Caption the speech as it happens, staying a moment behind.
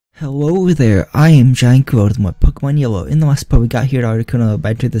Hello there, I am GiantGrotle with my Pokemon Yellow. In the last part we got here to Articuno, I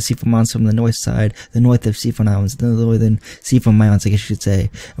entered the Seafoam Islands from the north side, the north of Seafoam Islands, the northern Seafoam Islands I guess you should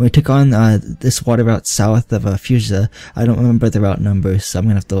say. And we took on this water route south of Fuchsia. I don't remember the route numbers, so I'm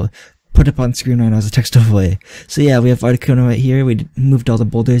gonna have to put it up on screen right now as a text overlay. So yeah, we have Articuno right here. We moved all the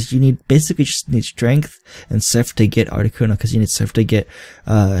boulders. You basically just need strength and surf to get Articuno, because you need surf to get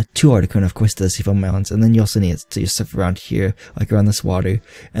to Articuno, of course, to the Seafoam Islands. And then you also need to surf around here, like around this water.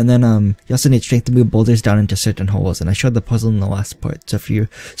 And then you also need strength to move boulders down into certain holes. And I showed the puzzle in the last part. So if you're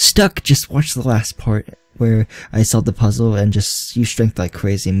stuck, just watch the last part where I solved the puzzle and just use strength like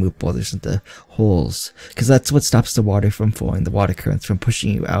crazy and move boulders into holes, because that's what stops the water from flowing, the water currents from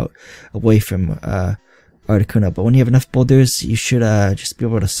pushing you out away from Articuno. But when you have enough boulders, you should just be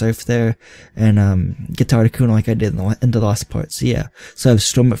able to surf there and get to Articuno like I did in the last part. So yeah, so I have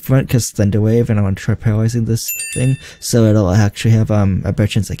Storm up front because Thunder Wave, and I want to try paralyzing this thing, so it'll actually have a better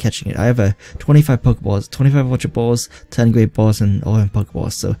chance at catching it. I have 25 Pokeballs, 25 Ultra Balls, 10 Great Balls, and 11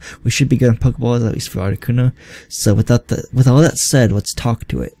 Pokeballs, so we should be good on Pokeballs, at least for Articuno. So with all that said, let's talk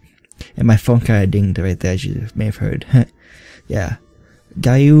to it. And my phone kind of dinged right there, as you may have heard. Yeah.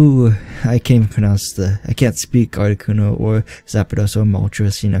 Gayu, I can't even pronounce I can't speak Articuno or Zapdos or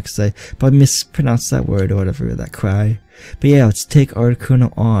Moltres, because I probably mispronounced that word or whatever, that cry. But yeah, let's take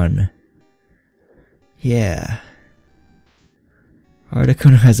Articuno on. Yeah.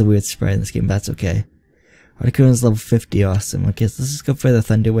 Articuno has a weird sprite in this game, but that's okay. Articuno is level 50, awesome. Okay, so let's just go for the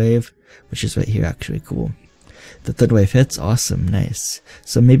Thunder Wave, which is right here, actually, cool. The Thunder Wave hits, awesome, nice.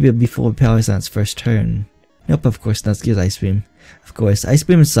 So maybe it'll be full of powers on its first turn. Nope, of course not, let's use Ice Beam. Of course, Ice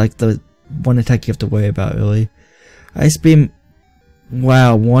Beam is like the one attack you have to worry about, really. Ice Beam,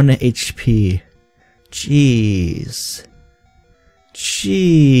 wow, 1 HP. Jeez.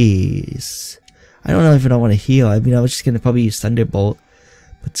 I don't know if I don't want to heal. I mean, I was just gonna probably use Thunderbolt,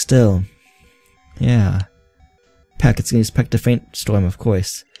 but still. Yeah. Peck, it's gonna use Peck to faint Storm, of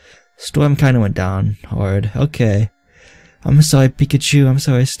course. Storm kinda went down hard. Okay. I'm sorry, Pikachu. I'm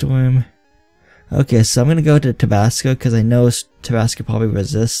sorry, Storm. Okay, so I'm gonna go to Tabasco, because I know Tabasco probably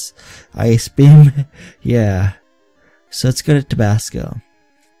resists Ice Beam. Yeah. So let's go to Tabasco.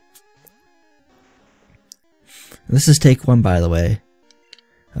 This is take 1, by the way.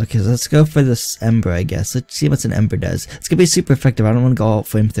 Okay, so let's go for this Ember, I guess. Let's see what an Ember does. It's gonna be super effective. I don't want to go all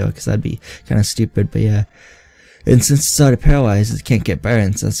Flamethrower, because that'd be kind of stupid, but yeah. And since it's already paralyzed, it can't get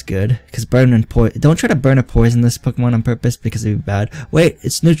burned, so that's good. Because burn and poison. Don't try to burn or poison this Pokemon on purpose, because it'd be bad. Wait,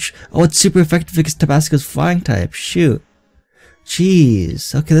 it's neutral. Oh, it's super effective because Tabasco's flying type. Shoot.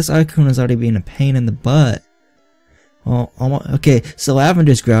 Jeez. Okay, this Articuno is already being a pain in the butt. Well, okay, so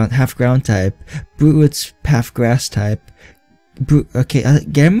Lavender's half ground type. Brutwood's half grass type. Okay,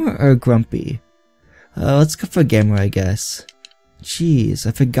 Gamera or Grumpy? Let's go for Gamera, I guess. Jeez,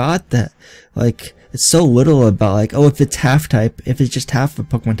 I forgot that, like, it's so little about, like, oh, if it's half type, if it's just half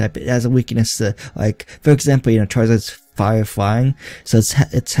of a Pokemon type, it has a weakness to, like, for example, Charizard's fire flying, so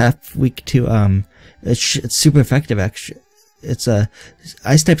it's half weak to, it's super effective, actually. It's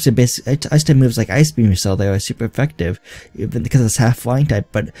Ice types are Ice type moves like Ice Beam, so they are super effective, even because it's half flying type,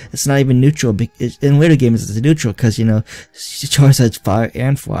 but it's not even neutral. In later games, it's neutral because, Charizard's fire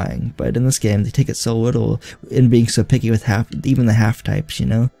and flying, but in this game, they take it so little in being so picky with even the half types,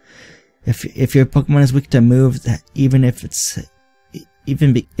 If your Pokemon is weak to move, even if it's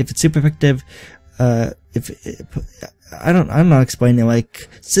super effective, I'm not explaining it, like,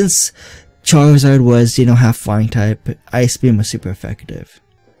 since Charizard was, half flying type, Ice Beam was super effective.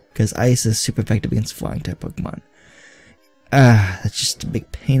 Because Ice is super effective against flying type Pokemon. That's just a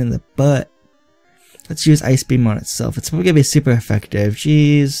big pain in the butt. Let's use Ice Beam on itself. It's probably gonna be super effective.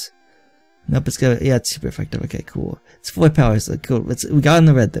 Jeez. Nope, it's super effective. Okay, cool. It's 4 powers, cool. We got in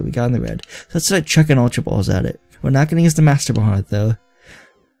the red though, So let's start chucking Ultra Balls at it. We're not gonna use the Master Ball on it though.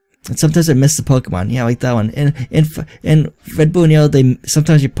 And sometimes it misses the Pokemon. Yeah, like that one. In Red, Blue, and Yellow,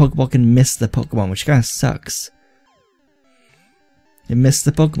 sometimes your Pokeball can miss the Pokemon, which kind of sucks. It missed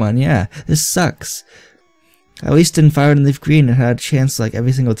the Pokemon, yeah. This sucks. At least in Fire and Leaf Green, it had a chance, like,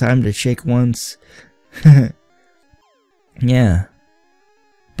 every single time to shake once. Yeah.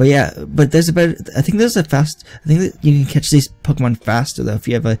 But yeah, there's I think that you can catch these Pokemon faster, though, if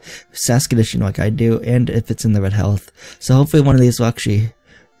you have a Sask Condition like I do, and if it's in the red health. So hopefully one of these will actually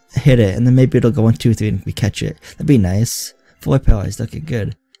hit it, and then maybe it'll go 1, 2, 3 and we catch it. That'd be nice. 4 paralyzed, okay,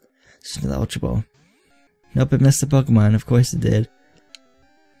 good. Just another Ultra Ball. Nope, it missed the Pokemon, of course it did.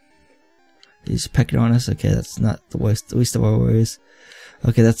 He's pecking on us, okay, that's not the worst, the least of our worries.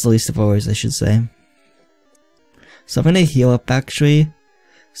 Okay, that's the least of our worries, I should say. So I'm gonna heal up, actually.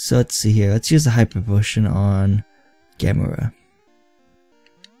 So let's see here, let's use the Hyper Potion on Gamera.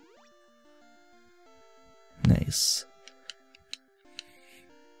 Nice.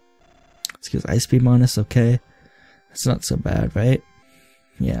 Let's get Ice Beam on us, okay. It's not so bad, right?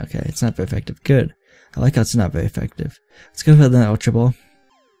 Yeah, okay, it's not very effective. Good. I like how it's not very effective. Let's go for the Ultra Ball.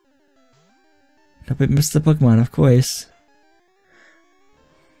 Nope, it missed the Pokemon, of course.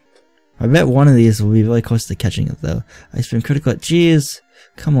 I bet one of these will be really close to catching it, though. Ice Beam critical. Jeez!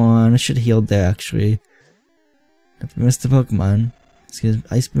 Come on, I should have healed there, actually. Nope, it missed the Pokemon. Let's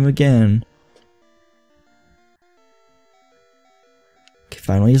get Ice Beam again. Okay,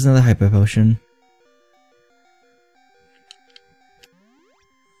 fine, we'll use another Hyper Potion.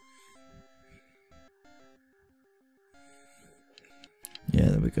 Yeah,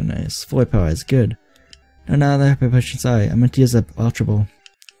 there we go, nice. Full power is good. No, the Hyper Potion, sorry. I meant to use the Ultra Ball.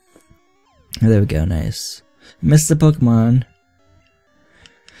 Oh, there we go, nice. Missed the Pokemon.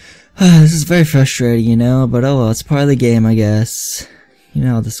 This is very frustrating, you know, but oh well, it's part of the game, I guess. You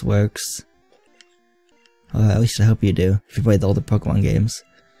know how this works. At least I hope you do, if you play the older Pokemon games.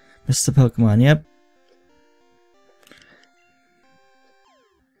 Missed the Pokemon, yep.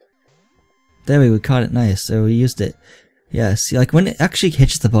 There we go, caught it, nice, so we used it. Yeah, see, like, when it actually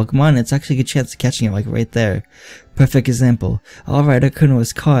hits the Pokemon, it's actually a good chance of catching it, like, right there. Perfect example. Alright, Articuno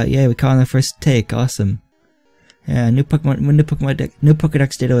was caught. Yay, we caught on the first take. Awesome. Yeah, new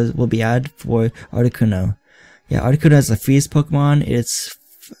Pokédex data will be added for Articuno. Yeah, Articuno has a freeze Pokemon. It's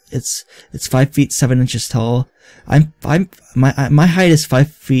 5 feet 7 inches tall. My height is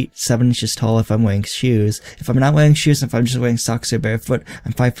 5 feet 7 inches tall if I'm wearing shoes. If I'm not wearing shoes, if I'm just wearing socks or barefoot,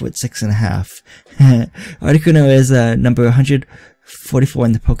 I'm 5'6.5". Articuno is number 144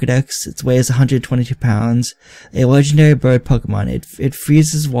 in the Pokédex. It weighs 122 pounds. A legendary bird Pokemon. It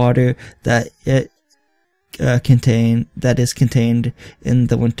freezes water that is contained in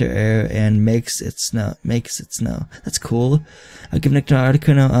the winter air and makes it snow. That's cool. I'll give Nick to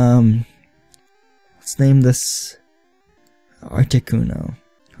Articuno. Let's name this Articuno.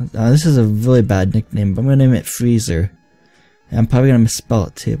 This is a really bad nickname, but I'm gonna name it Freezer. And I'm probably gonna misspell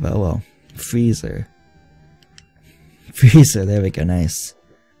it too, but oh well. Freezer. Freezer, there we go, nice.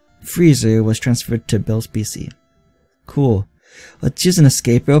 Freezer was transferred to Bill's PC. Cool. Let's use an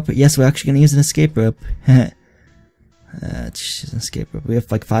escape rope. Yes, we're actually gonna use an escape rope. Let's use an escape rope. We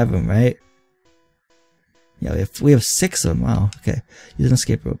have like 5 of them, right? Yeah, we have 6 of them. Wow. Okay, use an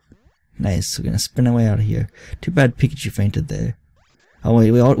escape rope. Nice. We're gonna spin our way out of here. Too bad Pikachu fainted there. Oh wait,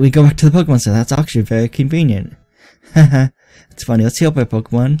 we go back to the Pokemon Center. That's actually very convenient. It's funny. Let's heal up our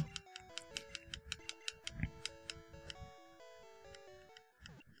Pokemon.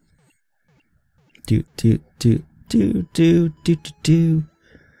 Do.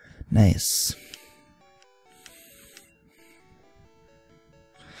 Nice.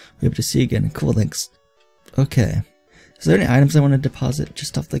 We have to see again. Cool, thanks. Okay. Is there any items I want to deposit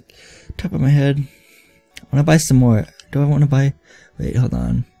just off the top of my head? I want to buy some more. Do I want to buy... Wait, hold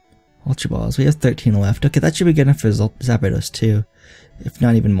on. Ultra Balls. We have 13 left. Okay, that should be good enough for Zapdos too. If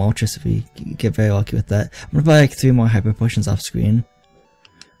not even Moltres, if we get very lucky with that. I'm going to buy like 3 more Hyper Potions off screen.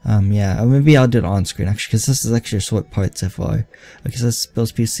 Yeah, or maybe I'll do it on screen actually, because this is actually a short part so far. Okay, so let's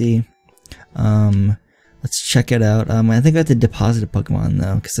Bill's PC. Let's check it out. I think I have to deposit a Pokemon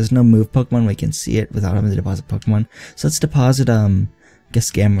though, because there's no move Pokemon we can see it without having to deposit Pokemon. So let's deposit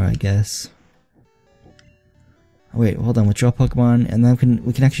Gamera, I guess. Oh, wait, hold on, withdraw Pokemon, and then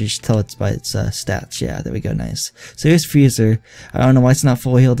we can actually just tell it's by its stats. Yeah, there we go, nice. So here's Freezer. I don't know why it's not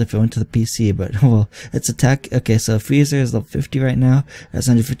full healed if it went to the PC, but well, its attack. Okay, so Freezer is level 50 right now. It has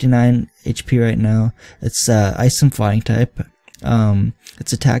 159 HP right now. It's Ice and Flying type.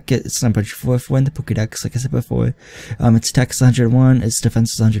 Its attack, it's number 44 in the Pokédex, like I said before. Its attack is 101, its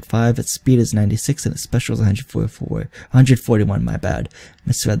defense is 105, its speed is 96, and its special is 141, my bad.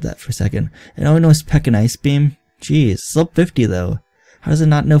 Misread that for a second. It only knows Peck and Ice Beam. Jeez, it's level 50 though. How does it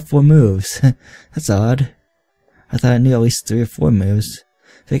not know 4 moves? That's odd. I thought I knew at least 3 or 4 moves.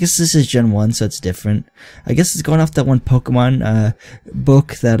 So I guess this is Gen 1, so it's different. I guess it's going off that one Pokemon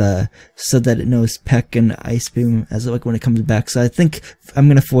book that said that it knows Peck and Ice Beam as like when it comes back. So I think I'm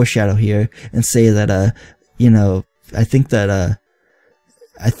gonna foreshadow here and say that you know, I think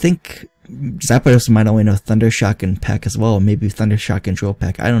Zapdos might only know Thunder Shock and Peck as well, maybe Thunder Shock and Drill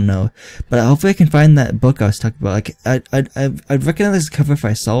Peck, I don't know. But hopefully I can find that book I was talking about. Like, I'd recognize the cover if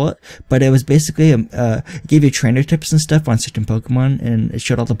I saw it, but it was basically, it gave you trainer tips and stuff on certain Pokemon, and it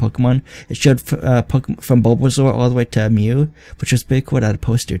showed all the Pokemon. It showed, from Bulbasaur all the way to Mew, which was pretty cool. It had a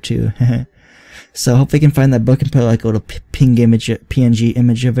poster too. So hopefully I can find that book and put like a little PNG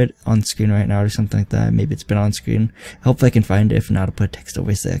image of it on screen right now or something like that. Maybe it's been on screen. Hopefully I can find it. If not, I'll put text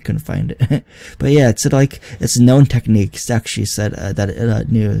over say I couldn't find it. But yeah, it's like, it's known techniques. It actually said that it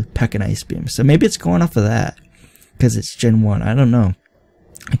knew Peck and Ice Beam. So maybe it's going off of that. because it's Gen 1. I don't know.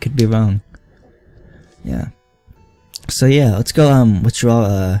 I could be wrong. Yeah. So yeah, let's go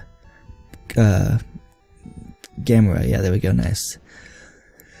withdraw Gamera. Yeah, there we go. Nice.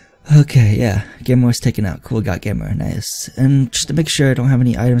 Okay, yeah, Gamera's taken out. Cool, got Gamera. Nice. And just to make sure I don't have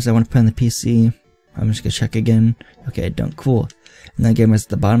any items I want to put on the PC, I'm just gonna check again. Okay, I don't. Cool. And then Gamera's at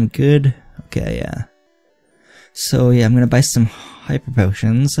the bottom. Good. Okay, yeah. So yeah, I'm gonna buy some hyper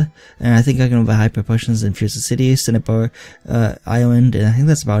potions, and I think I'm gonna buy hyper potions in Fierce City, Cinnabar Island, and I think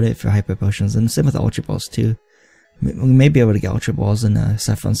that's about it for hyper potions. And same with Ultra Balls too. We may be able to get Ultra Balls in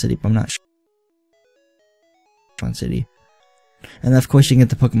Saffron City, but I'm not sure. Saffron City. And of course you can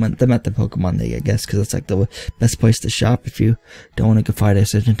get them at the Pokemon League, I guess, because it's like the best place to shop if you don't want to go fight a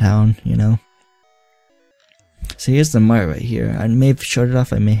certain town, you know. So here's the mart right here. I may have showed it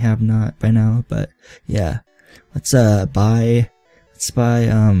off, I may have not by now, but yeah. Let's buy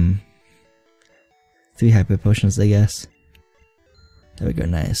 3 hyper potions, I guess. There we go,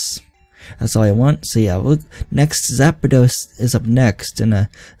 nice. That's all I want. So yeah, look, next Zapdos is up next, and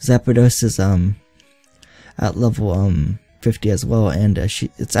Zapdos is at level 50 as well, and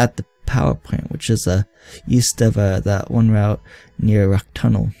it's at the power plant, which is east of that one route near Rock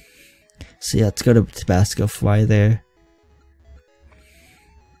Tunnel. So yeah, let's go to Tabasco, fly there.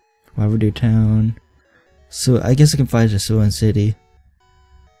 Waverdew Town. So I guess I can fly to Suwon City.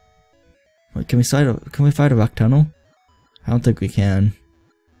 Wait, can we fly to Rock Tunnel? I don't think we can.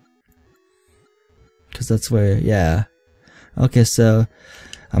 Cause that's where, yeah. Okay, so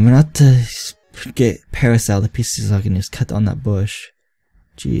I'm gonna have to get Paris out of the PC so I can just cut on that bush.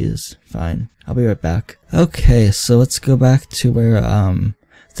 Jeez, fine. I'll be right back. Okay, so let's go back to where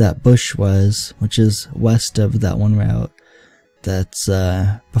that bush was, which is west of that one route. That's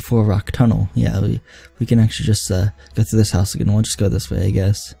before Rock Tunnel. Yeah, we can actually just go through this house again. We'll just go this way, I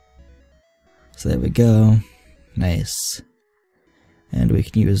guess. So there we go. Nice. And we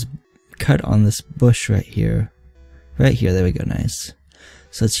can use cut on this bush right here. Right here, there we go, nice.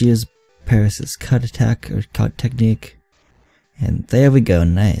 So let's use Paris's cut attack or cut technique. And there we go,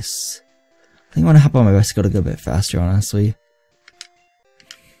 nice. I think I want to hop on my bicycle to go a bit faster, honestly.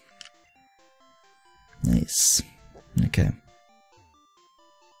 Nice. Okay.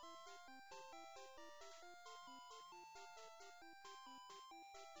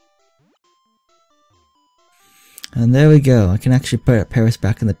 And there we go. I can actually put Paris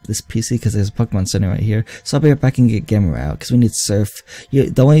back in this PC because there's a Pokemon Center right here. So I'll be right back and get Gamera out because we need Surf.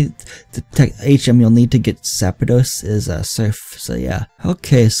 The only HM you'll need to get Zapdos is Surf. So yeah.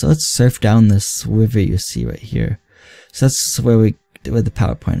 Okay, so let's surf down this river you see right here. So that's where the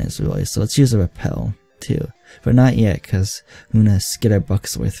power point is really. So let's use a Repel too. But not yet because we want to get our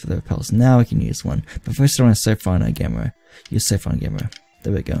bucks worth for the Repels. Now I can use one. But first I want to surf on a Gamera. Use Surf on Gamera.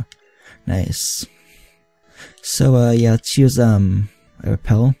 There we go. Nice. So yeah, let's use a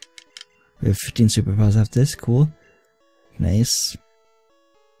Repel. We have 15 Super Repels after this, cool. Nice.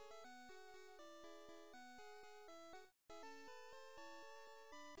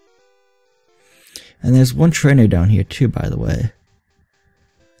 And there's one trainer down here too, by the way.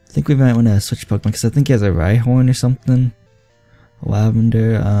 I think we might want to switch Pokemon because I think he has a Rhyhorn or something.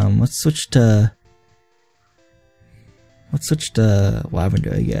 Lavender. Let's switch to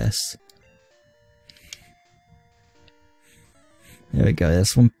Lavender, I guess. There we go,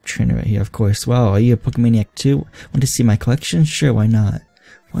 that's one trainer right here, of course. Wow, are you a Pokemaniac too? Want to see my collection? Sure, why not?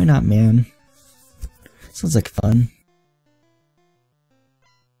 Why not, man? Sounds like fun.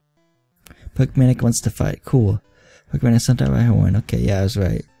 Pokemaniac wants to fight, cool. Pokemaniac sent out Rhyhorn, okay, yeah, I was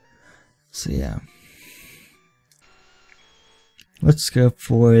right. So yeah. Let's go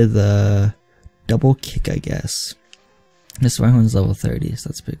for the double kick, I guess. This Rhyhorn's level 30, so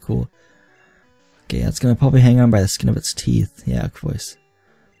that's pretty cool. Okay, it's gonna probably hang on by the skin of its teeth. Yeah, of course.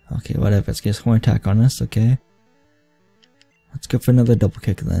 Okay, whatever. Let's get a horn attack on us, okay? Let's go for another double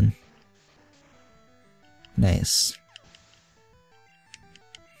kick then. Nice.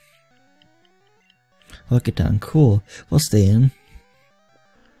 Lickitung, cool. We'll stay in.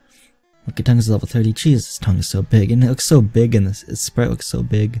 Lickitung is level 30. Jeez, its tongue is so big. And it looks so big in this. Its sprite looks so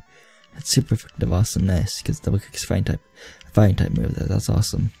big. It's super effective, awesome, nice. Because double kick is fire type move there. That's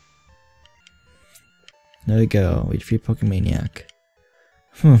awesome. There we go. We defeat Pokemaniac.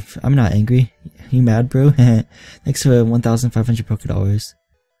 I'm not angry. You mad, bro? Thanks for 1,500 Pokédollars.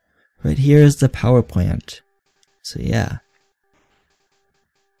 Right here is the power plant. So yeah.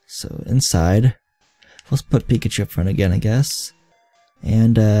 So inside, let's put Pikachu up front again, I guess.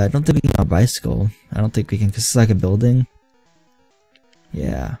 And I don't think we can have a bicycle. I don't think we can, because it's like a building.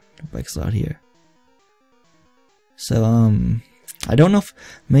 Yeah, the bike's out here. So I don't know if,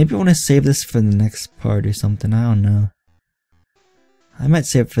 maybe I want to save this for the next part or something, I don't know. I might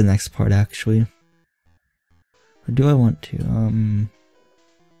save it for the next part actually. Or do I want to? I'm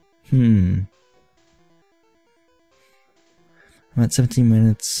at 17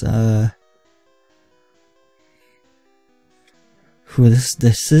 minutes,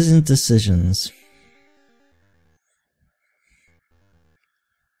 this isn't decisions.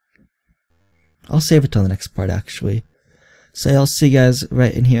 I'll save it till the next part actually. So I'll see you guys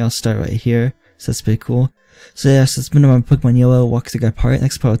right in here. I'll start right here. So that's pretty cool. So yeah, so it's been my Pokemon Yellow walkthrough part.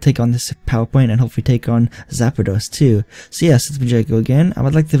 Next part I'll take on this PowerPoint and hopefully take on Zapdos too. So yes, it's been GiantGrotle again. I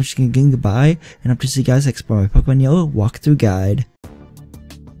would like to wish you again goodbye and hope to see you guys next part of my Pokemon Yellow walkthrough guide.